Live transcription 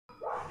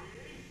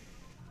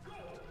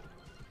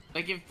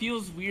Like, it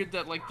feels weird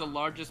that, like, the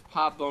largest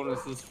pop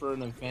bonus is for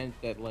an event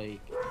that, like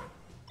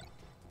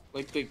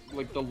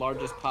the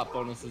largest pop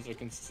bonuses are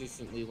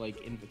consistently, like,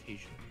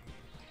 invitation.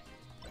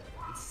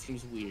 It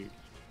seems weird.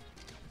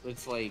 But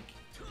it's like,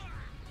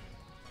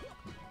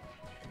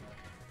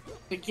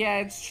 yeah,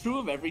 it's true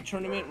of every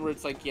tournament where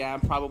it's like, yeah,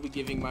 I'm probably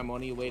giving my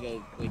money away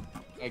to,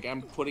 like,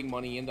 I'm putting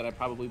money in that I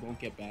probably won't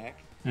get back.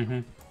 Mm-hmm.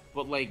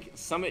 But, like,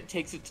 Summit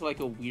takes it to, like,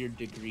 a weird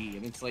degree,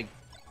 and it's like,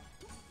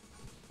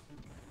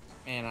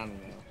 man, I don't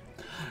know.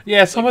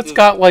 Yeah, Like, someone's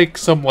got like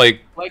some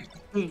like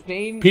the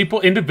Zane.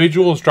 people,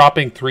 individuals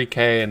dropping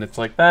 3K, and it's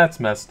like that's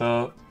messed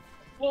up.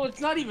 Well, it's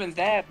not even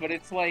that, but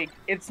it's like,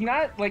 it's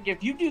not like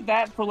if you do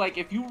that for like,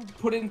 if you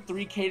put in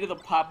 3K to the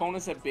pop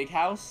bonus at Big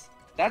House,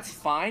 that's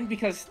fine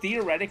because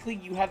theoretically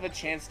you have a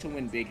chance to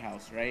win Big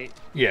House, right?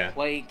 Yeah.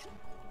 Like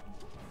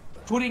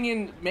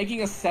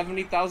making a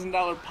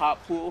 $70,000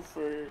 pop pool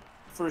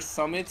for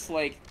summits,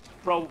 like,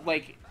 bro,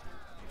 like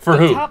For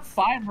the who? top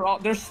 5 are all,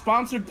 they're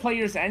sponsored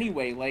players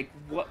anyway. Like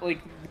what, like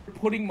we're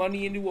putting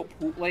money into a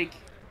pool, like.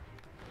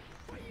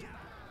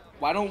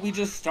 Why don't we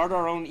just start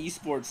our own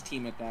esports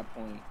team at that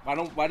point?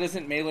 Why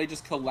doesn't Melee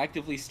just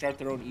collectively start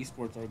their own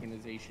esports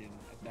organization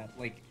at that?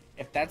 Like,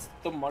 if that's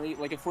the money,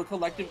 like if we're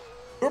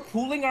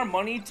pooling our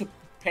money to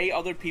pay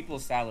other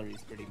people's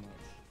salaries pretty much.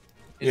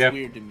 It's Yep.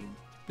 weird to me.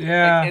 Like,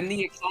 Yeah.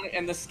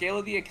 and the scale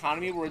of the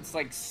economy where it's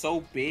like so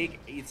big,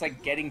 it's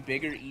like getting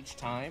bigger each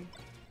time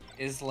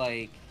is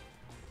like,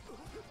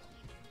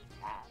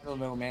 I don't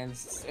know, man.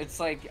 It's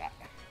like,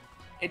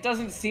 it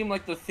doesn't seem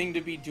like the thing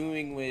to be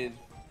doing with,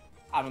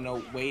 I don't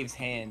know, Wave's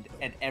hand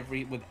at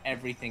with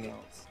everything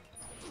else.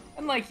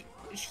 And like,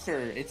 sure,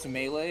 it's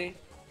Melee,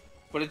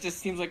 but it just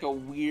seems like a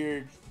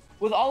weird,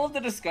 with all of the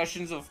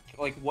discussions of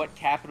like what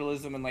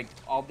capitalism and like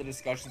all the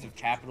discussions of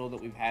capital that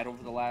we've had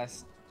over the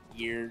last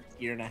year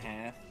and a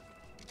half,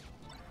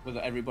 with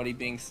everybody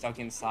being stuck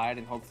inside,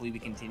 and hopefully we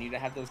continue to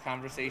have those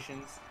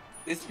conversations.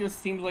 This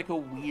just seems like a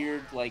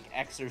weird like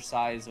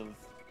exercise of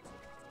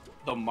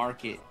the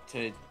market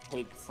to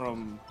take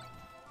from,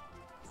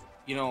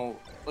 you know,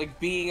 like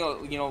being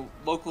a, you know,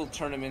 local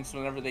tournaments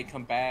whenever they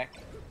come back,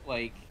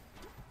 like,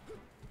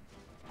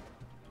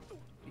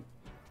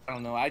 I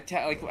don't know,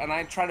 like, when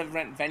I try to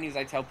rent venues,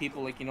 I tell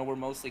people, like, you know, we're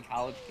mostly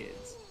college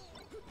kids.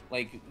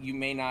 Like, you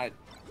may not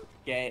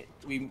get,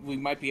 we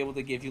might be able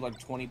to give you like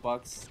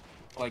 $20,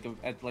 like,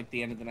 at like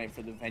the end of the night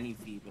for the venue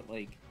fee, but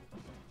like,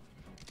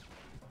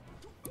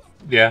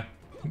 Yeah.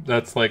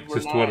 That's like we're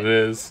just what not, it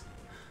is.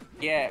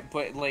 yeah,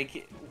 but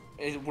like,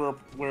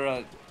 we're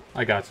a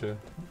I got you.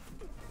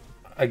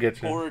 I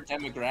get you. poorer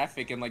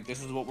demographic, and like,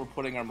 this is what we're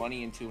putting our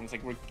money into, and it's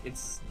like,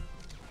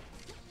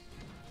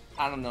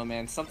 I don't know,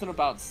 man. Something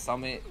about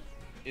Summit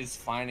is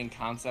fine in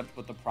concept,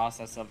 but the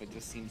process of it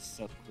just seems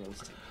so gross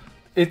to me.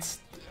 It's,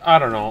 I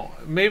don't know.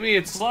 Maybe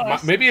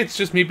Plus, maybe it's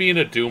just me being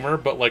a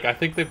doomer, but like I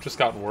think they've just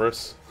gotten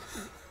worse.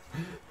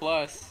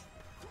 plus,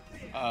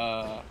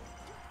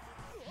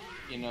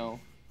 you know,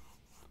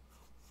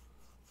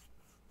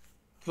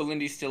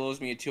 Kalindi still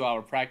owes me a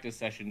 2-hour practice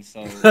session,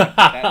 so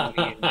that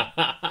money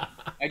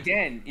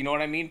again, you know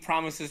what I mean?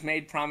 Promises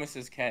made,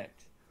 promises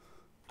kept.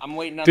 I'm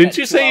waiting on Didn't that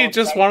you say 2-hour you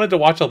just wanted to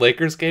watch a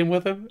Lakers game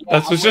with him? Yeah,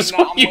 That's just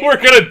what you were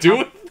gonna do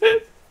with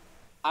it.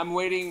 I'm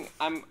waiting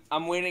on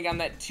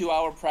that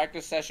 2-hour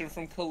practice session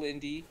from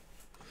Kalindi.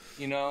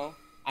 You know?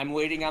 I'm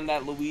waiting on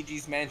that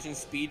Luigi's Mansion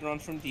speedrun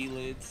from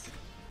D-Lids.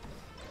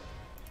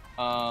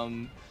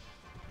 And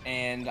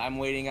I'm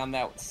waiting on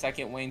that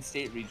second Wayne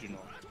State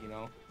Regional, you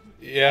know?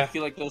 Yeah. I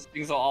feel like those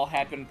things will all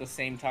happen at the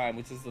same time,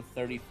 which is the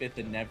 35th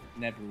and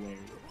Neverwhere.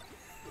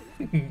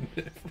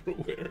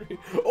 Neverwary.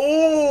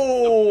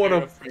 Oh, what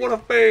a fade! What a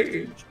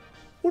fade!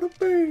 What a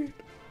fade!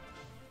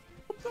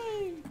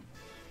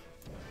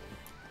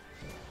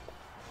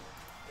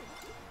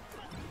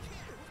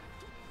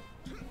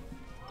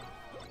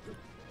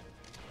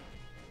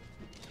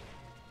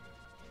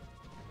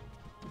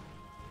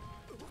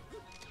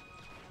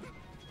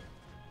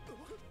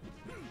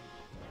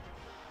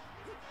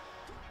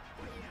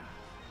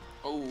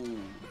 Oh,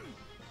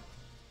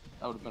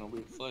 that would have been a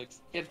weird flex.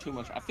 He had too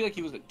much. I feel like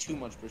he was at too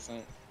much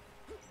 %.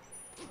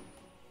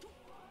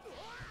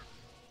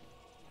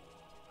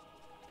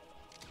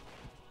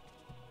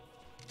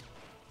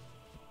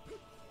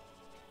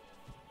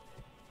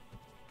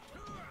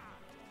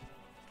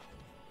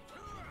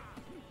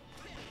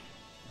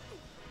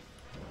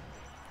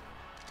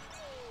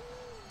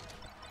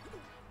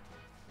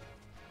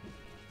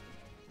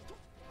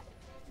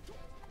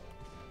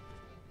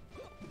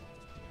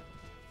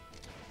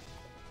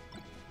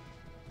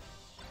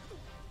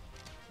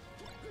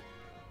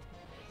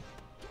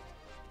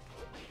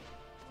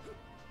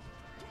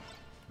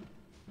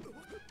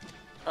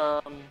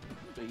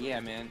 But yeah,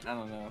 man, I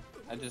don't know.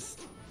 I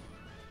just,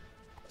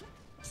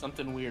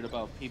 something weird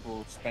about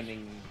people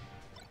spending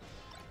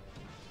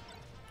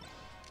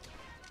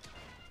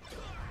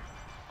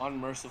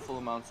unmerciful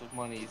amounts of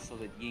money so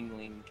that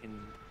Yingling can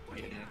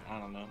get in. I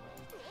don't know.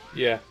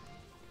 Yeah.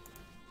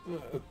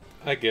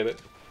 I get it.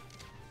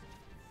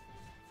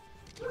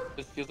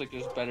 It feels like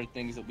there's better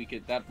things that we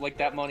could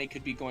that money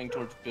could be going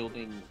towards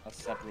building a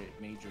separate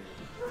major.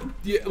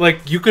 Yeah,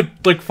 like you could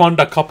like fund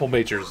a couple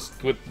majors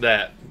with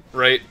that,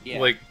 right? Yeah.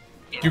 Like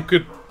you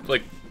could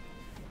like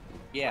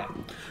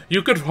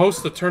you could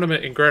host the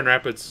tournament in Grand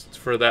Rapids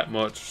for that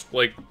much.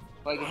 Like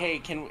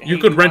hey, you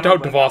could rent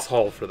out DeVos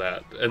Hall for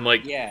that and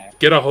like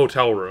get a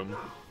hotel room.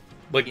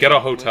 Like get a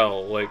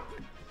hotel, like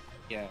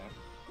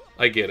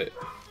I get it.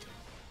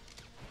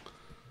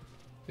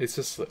 It's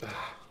just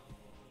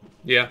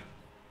yeah.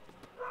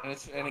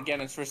 And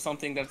again, it's for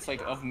something that's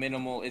like of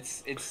minimal.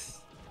 It's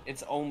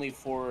only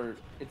for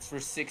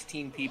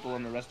 16 people,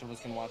 and the rest of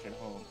us can watch at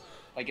home.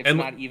 Like it's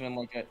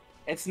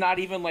not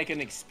even like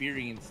an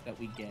experience that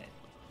we get.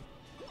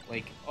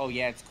 Like, oh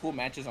yeah, it's cool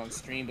matches on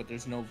stream, but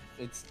there's no.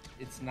 It's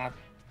not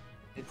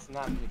an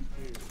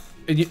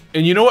experience.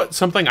 And you know what?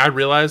 Something I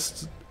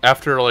realized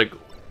after like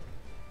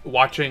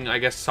watching, I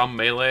guess, some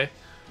Melee.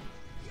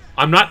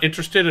 I'm not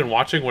interested in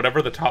watching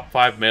whatever the top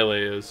 5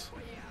 Melee is.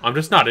 I'm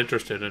just not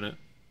interested in it.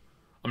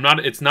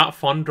 It's not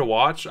fun to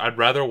watch. I'd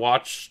rather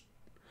watch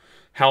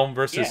Helm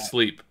versus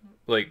Sleep.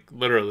 Like,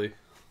 literally.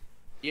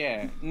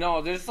 Yeah.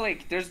 No,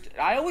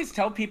 I always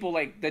tell people,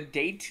 like, the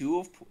day two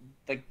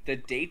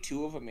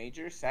of a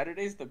major,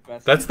 Saturday's the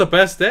best. That's the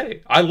best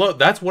day.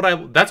 That's what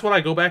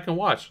I go back and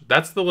watch.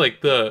 That's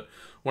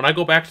when I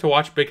go back to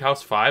watch Big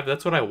House 5,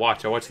 that's what I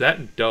watch. I watch that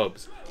in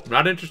dubs. I'm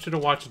not interested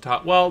in watching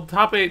top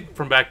 8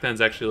 from back then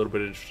is actually a little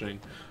bit interesting.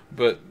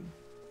 But,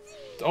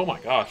 oh my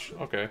gosh,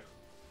 okay.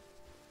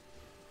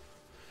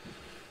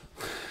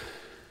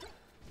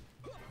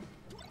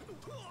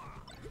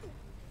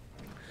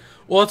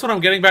 Well, that's what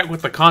I'm getting back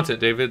with the content,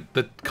 David.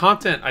 The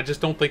content I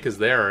just don't think is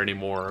there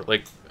anymore.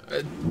 Like,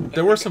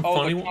 there were some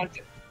funny ones.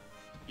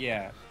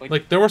 Yeah.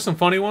 Like, there were some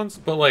funny ones,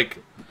 but, like,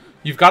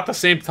 you've got the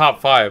same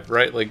top 5,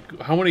 right?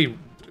 Like, how many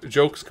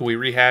jokes can we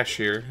rehash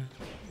here?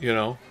 You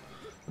know?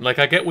 Like,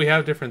 I get we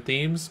have different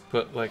themes,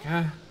 but, like,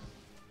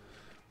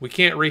 we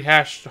can't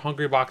rehash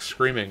Hungry Box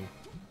Screaming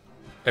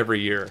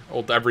every year,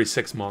 every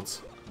 6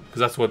 months.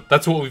 Because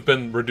that's what we've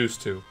been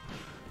reduced to.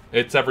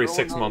 It's every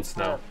 6 months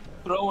now.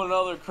 Throw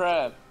another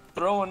crab.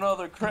 Throw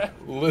another crab.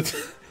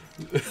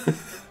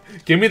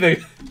 Give me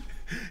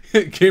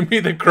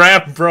the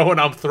crab, bro, and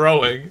I'm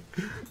throwing.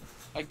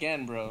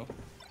 Again, bro.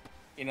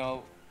 You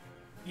know,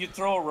 you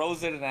throw a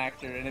rose at an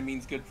actor and it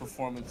means good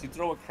performance. You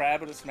throw a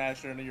crab at a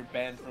smasher and you're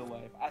banned for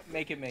life.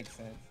 Make it make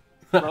sense.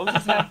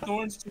 Roses have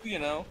thorns too, you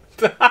know.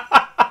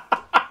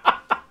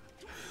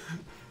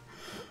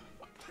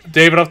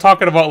 David, I'm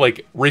talking about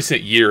like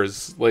recent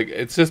years. Like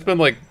it's just been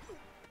like,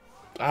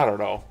 I don't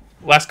know,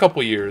 last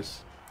couple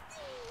years.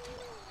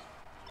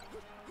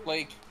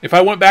 Like, if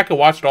I went back and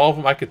watched all of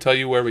them, I could tell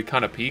you where we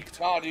kind of peaked.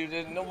 No,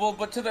 dude. No, well,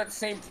 but to that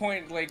same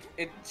point, like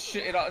it's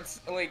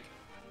like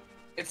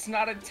it's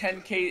not a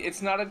 $10K.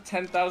 It's not a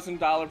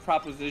 $10,000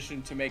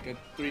 proposition to make a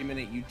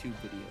 3-minute YouTube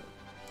video.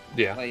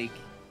 Yeah. Like,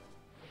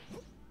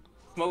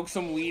 smoke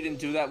some weed and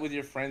do that with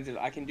your friends, and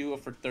I can do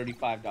it for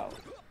 $35.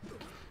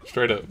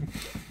 Straight up.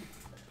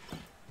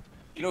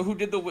 You know who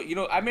did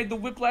I made the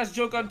Whiplash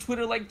joke on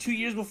Twitter like 2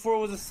 years before it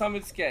was a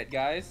Summit skit,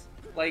 guys.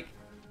 Like.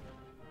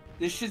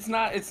 This shit's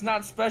it's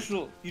not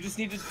special. You just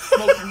need to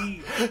smoke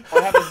weed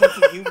or have a sense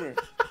of humor.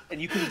 And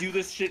you can do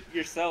this shit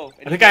yourself.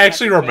 I think I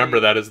actually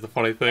remember that as the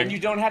funny thing. And you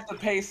don't have to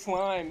pay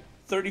Slime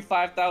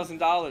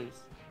 $35,000. And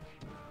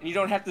you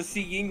don't have to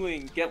see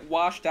Yingling get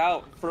washed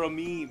out for a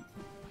meme.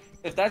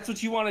 If that's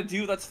what you want to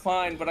do, that's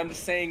fine. But I'm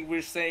just saying,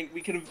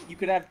 you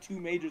could have 2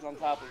 majors on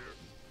top of it.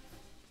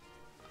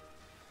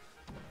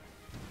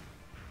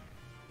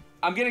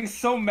 I'm getting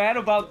so mad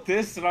about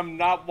this that I'm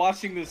not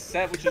watching this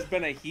set, which has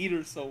been a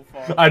heater so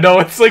far. I know,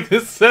 it's like,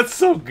 this set's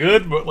so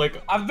good, but like...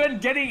 I've been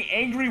getting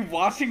angry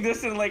watching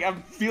this and like, I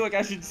feel like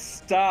I should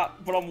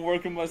stop, but I'm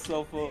working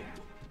myself up.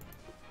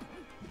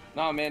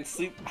 Nah, man,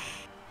 Sleep's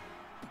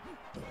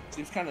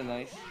kind of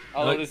nice.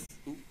 Although this...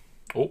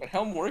 Oh. But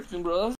Helm working, bro.